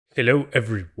Hello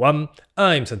everyone,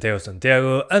 I'm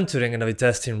Santiago, and today I'm gonna be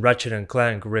testing Ratchet and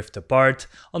Clank Rift Apart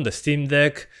on the Steam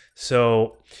Deck.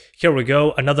 So here we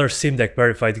go, another Steam Deck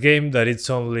verified game that it's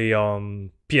only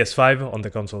on PS5 on the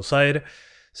console side.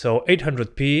 So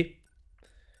 800p.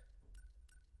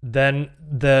 Then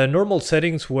the normal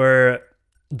settings were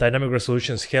dynamic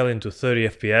resolution scaling to 30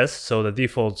 FPS, so the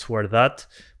defaults were that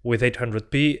with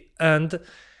 800p, and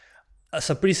as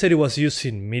a preset it was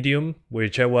using medium,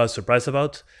 which I was surprised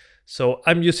about. So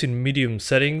I'm using medium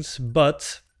settings,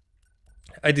 but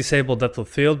I disabled depth of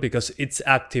field because it's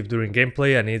active during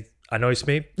gameplay and it annoys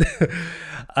me.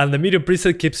 And the medium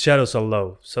preset keeps shadows on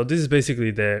low. So this is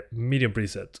basically the medium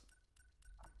preset,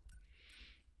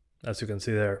 as you can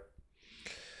see there.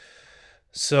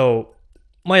 So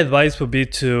my advice would be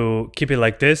to keep it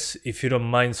like this if you don't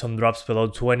mind some drops below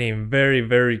 20 in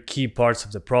very key parts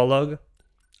of the Prologue.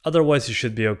 Otherwise you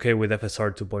should be okay with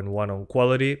FSR 2.1 on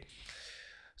quality.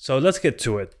 So let's get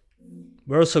to it.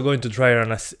 We're also going to try it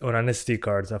on an SD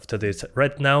card after this.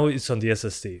 Right now it's on the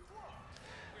SSD.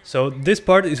 So this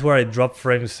part is where I drop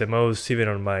frames the most, even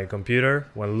on my computer,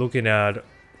 when looking at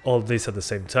all this at the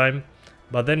same time.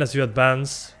 But then as you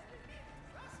advance,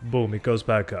 boom, it goes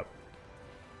back up,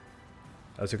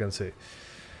 as you can see.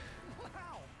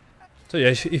 So yeah,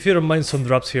 if you don't mind some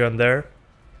drops here and there,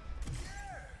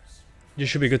 you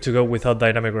should be good to go without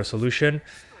dynamic resolution.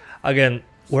 Again,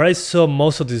 where I saw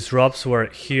most of these drops were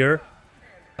here.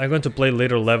 I'm going to play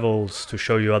later levels to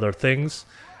show you other things,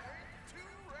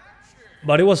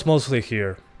 but it was mostly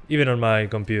here, even on my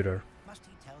computer.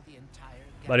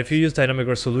 But if you use dynamic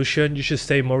resolution, you should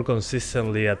stay more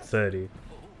consistently at 30.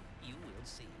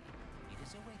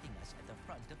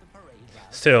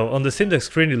 Still, on the Steam Deck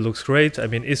screen it looks great. I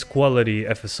mean, it's quality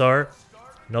FSR,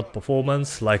 not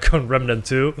performance like on Remnant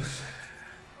 2.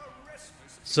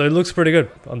 So it looks pretty good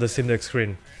on the Steam Deck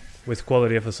screen with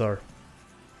quality FSR.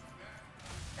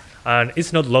 And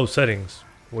it's not low settings,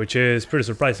 which is pretty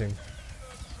surprising.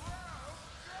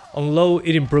 On low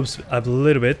it improves a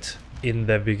little bit in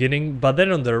the beginning, but then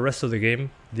on the rest of the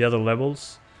game, the other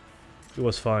levels, it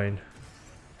was fine.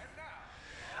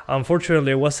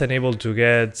 Unfortunately I wasn't able to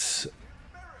get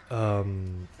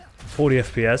 40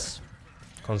 FPS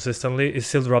consistently. It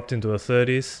still dropped into the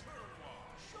 30s.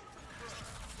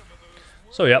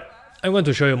 So yeah, I'm going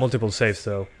to show you multiple saves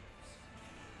though.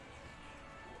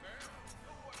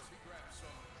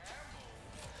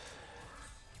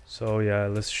 So yeah,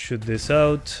 let's shoot this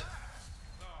out.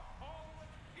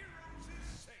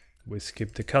 We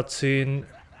skip the cutscene.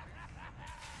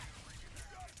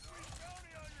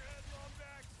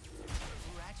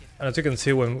 And as you can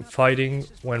see, when fighting,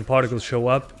 when particles show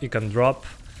up, it can drop.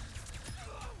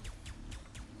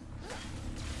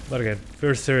 But again,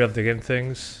 first theory of the game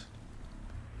things.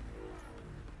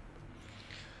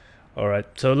 Alright,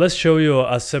 so let's show you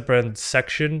a separate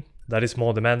section that is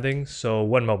more demanding, so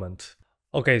one moment.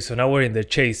 Okay, so now we're in the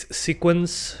chase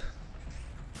sequence.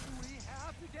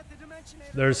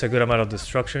 There's a good amount of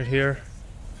destruction here.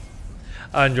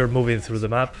 And you're moving through the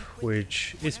map,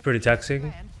 which is pretty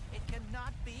taxing.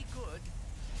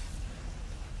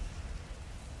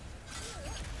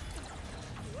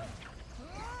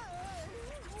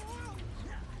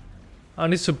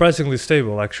 And it's surprisingly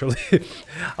stable, actually.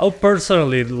 I'll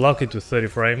personally lock it to 30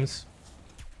 frames.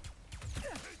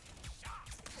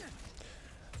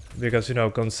 Because, you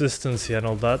know, consistency and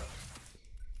all that.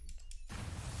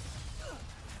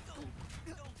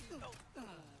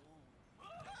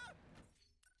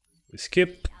 We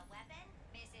skip.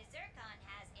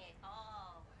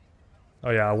 Oh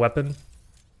yeah, a weapon.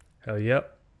 Hell yeah.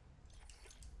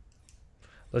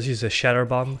 Let's use a shatter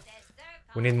bomb.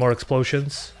 We need more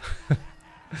explosions.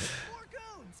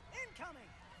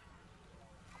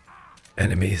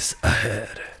 Enemies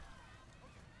ahead.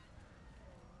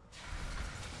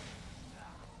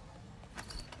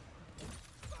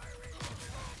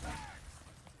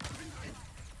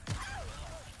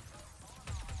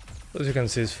 As you can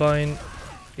see, it's fine.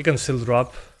 It can still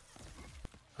drop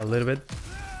a little bit,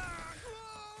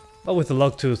 but with the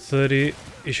lock to 30,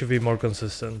 it should be more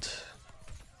consistent.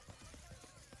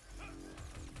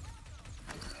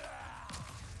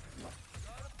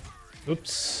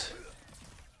 Oops.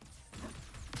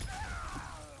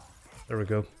 There we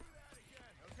go.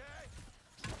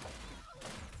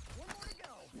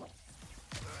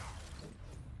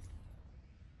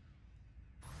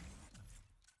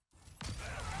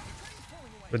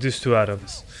 Reduce 2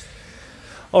 atoms.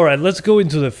 Alright, let's go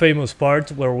into the famous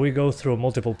part where we go through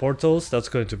multiple portals. That's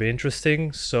going to be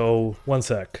interesting, so one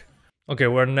sec. Okay,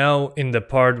 we're now in the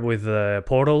part with the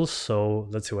portals, so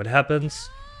let's see what happens.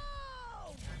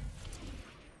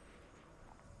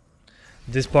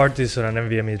 This part is on an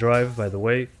NVMe drive, by the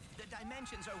way.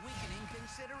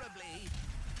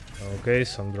 Okay,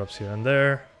 some drops here and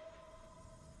there.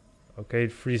 Okay,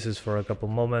 it freezes for a couple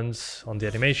moments on the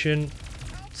animation.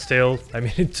 Still, I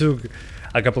mean, it took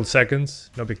a couple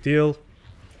seconds, no big deal.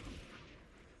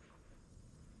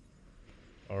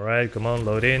 Alright, come on,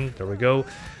 load in, there we go.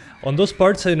 On those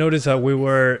parts I noticed that we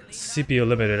were CPU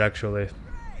limited actually.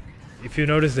 If you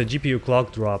notice, the GPU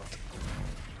clock dropped.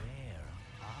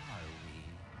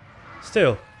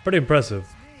 Still, pretty impressive.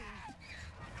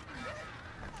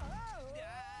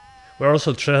 We're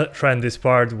also trying this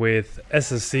part with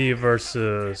SSD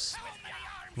versus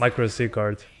MicroSD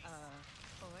card.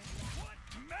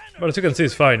 But as you can see,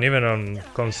 it's fine, even on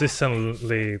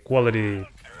consistently quality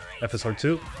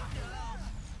FSR2.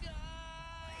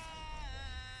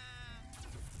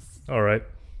 Alright,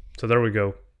 so there we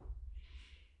go.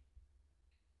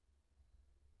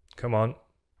 Come on.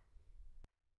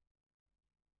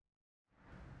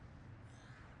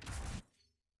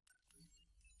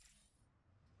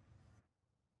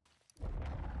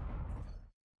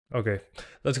 Okay,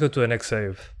 let's go to the next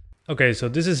save. Okay, so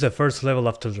this is the first level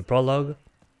after the prologue.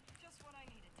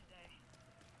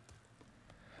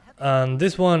 And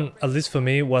this one, at least for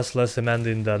me, was less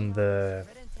demanding than the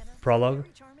prologue.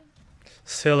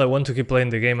 Still, I want to keep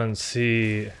playing the game and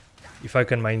see if I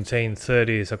can maintain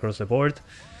 30s across the board.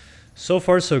 So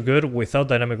far so good without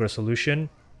dynamic resolution.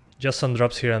 Just some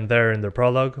drops here and there in the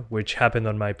prologue, which happened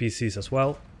on my PCs as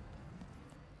well.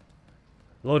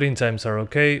 Loading times are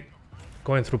okay.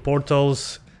 Going through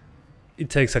portals, it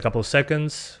takes a couple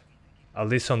seconds, at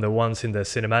least on the ones in the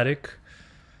cinematic.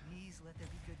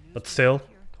 But still,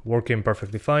 working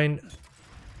perfectly fine.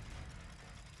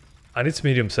 And it's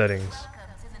medium settings.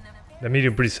 The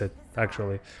medium preset,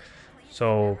 actually.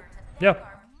 So, yeah.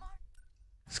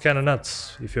 It's kinda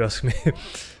nuts, if you ask me.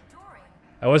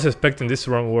 I was expecting this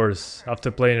to run worse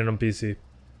after playing it on PC.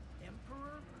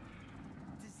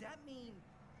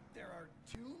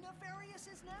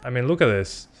 I mean, look at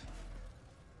this.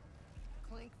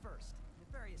 Clank first,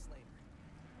 nefarious later.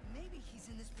 Maybe he's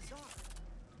in this bazaar.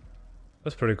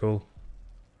 That's pretty cool.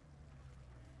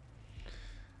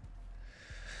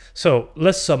 So,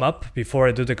 let's sum up before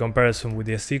I do the comparison with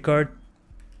the SD card.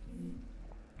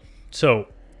 So,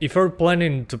 if you're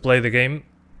planning to play the game,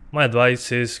 my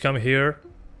advice is come here,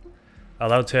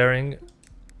 allow tearing,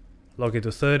 lock it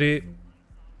to 30.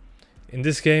 In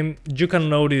this game, you can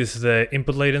notice the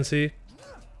input latency,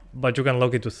 but you can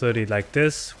lock it to 30 like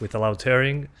this with allow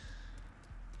tearing.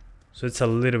 So it's a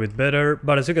little bit better,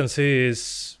 but as you can see,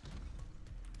 it's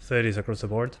 30s across the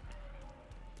board.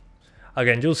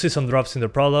 Again, you'll see some drops in the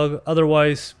prologue,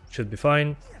 otherwise should be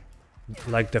fine.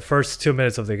 Like the first 2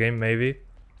 minutes of the game maybe,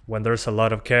 when there's a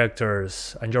lot of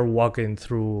characters and you're walking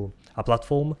through a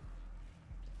platform.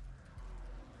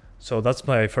 So that's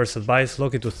my first advice,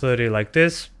 lock it to 30 like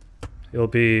this. It'll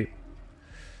be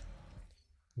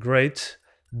great.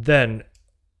 Then,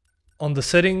 on the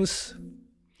settings,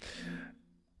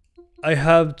 I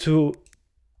have two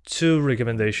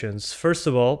recommendations. First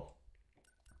of all,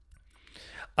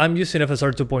 I'm using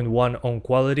FSR 2.1 on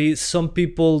quality. Some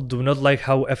people do not like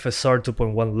how FSR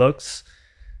 2.1 looks.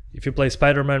 If you play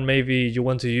Spider-Man, maybe you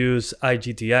want to use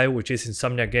IGTI, which is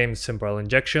Insomniac Games Temporal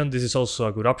Injection. This is also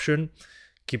a good option.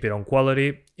 Keep it on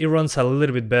quality. It runs a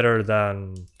little bit better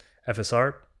than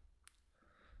FSR.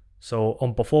 So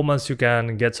on performance, you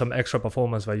can get some extra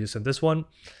performance by using this one.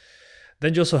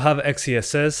 Then you also have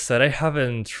XeSS that I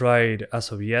haven't tried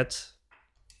as of yet.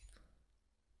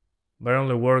 But it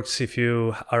only works if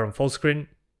you are on full screen.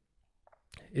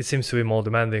 It seems to be more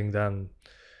demanding than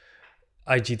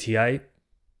IGTI.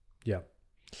 Yeah.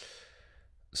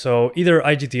 So either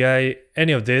IGTI,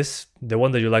 any of this, the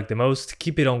one that you like the most,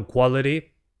 keep it on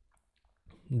quality.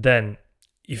 Then,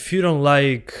 if you don't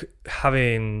like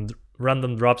having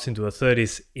random drops into the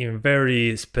 30s in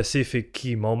very specific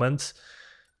key moments,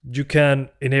 you can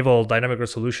enable dynamic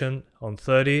resolution on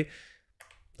 30,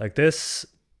 like this.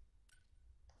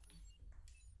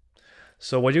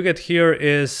 So what you get here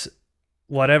is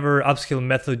whatever upscale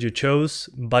method you chose,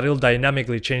 but it'll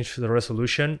dynamically change the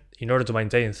resolution in order to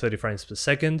maintain 30 frames per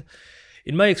second.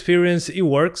 In my experience, it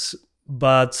works,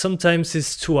 but sometimes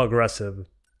it's too aggressive.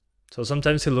 So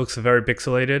sometimes it looks very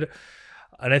pixelated,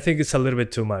 and I think it's a little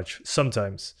bit too much,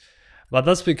 sometimes. But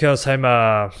that's because I'm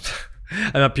a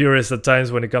purist at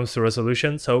times when it comes to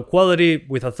resolution. So quality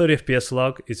with a 30 FPS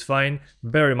lock is fine.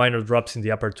 Very minor drops in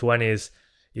the upper 20s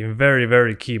in very,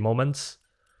 very key moments.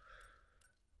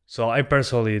 So I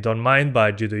personally don't mind,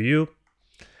 but you do you.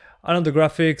 And on the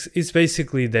graphics, it's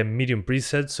basically the medium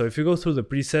preset. So if you go through the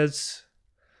presets,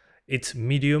 it's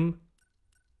medium.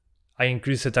 I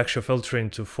increased the texture filtering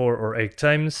to 4 or 8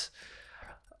 times.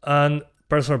 And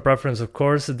personal preference, of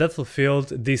course, the depth of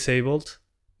field disabled,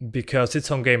 because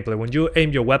it's on gameplay. When you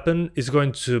aim your weapon, it's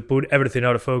going to put everything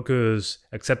out of focus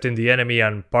except in the enemy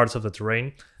and parts of the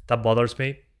terrain. That bothers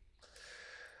me.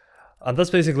 And that's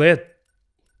basically it.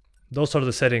 Those are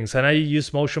the settings, and I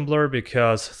use motion blur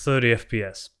because 30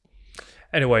 FPS.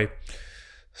 Anyway,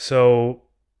 so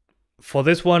for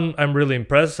this one, I'm really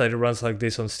impressed that it runs like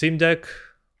this on Steam Deck.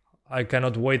 I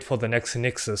cannot wait for the next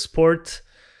Nix's port.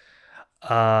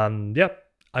 Yeah,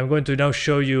 I'm going to now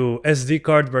show you SD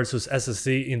card versus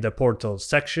SSD in the Portal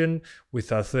section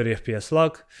with a 30 FPS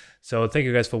lock. So thank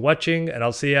you guys for watching, and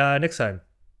I'll see ya next time.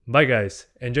 Bye guys,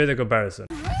 enjoy the comparison.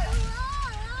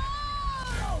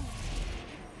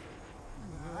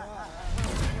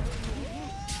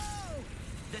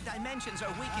 The dimensions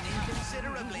are weakening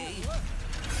considerably.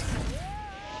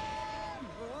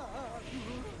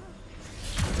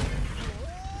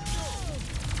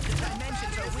 The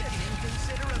dimensions are weakening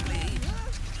considerably.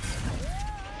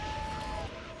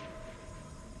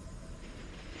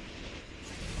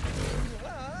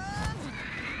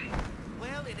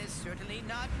 Well, it is certainly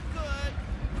not good.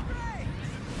 Right.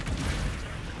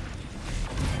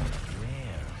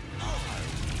 Where are we?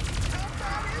 How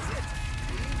far is it?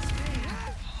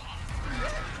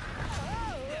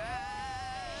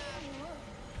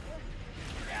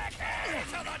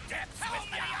 To the depths with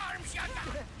many arms, you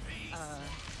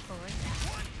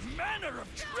What manner of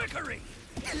trickery!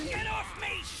 Get off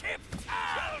me, ship,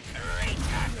 foul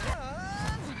creature!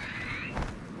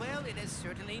 Well, it is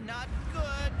certainly not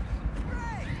good.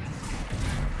 Right.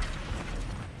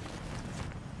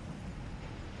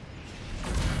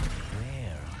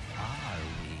 Where are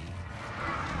we?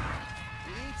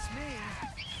 Beats me.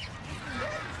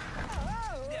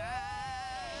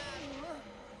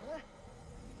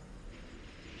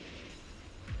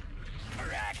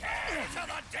 To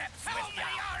the depths with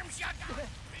many arms, you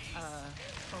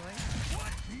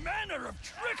What manner of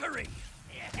trickery!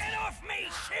 Get off me,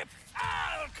 ship,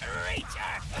 foul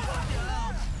creature!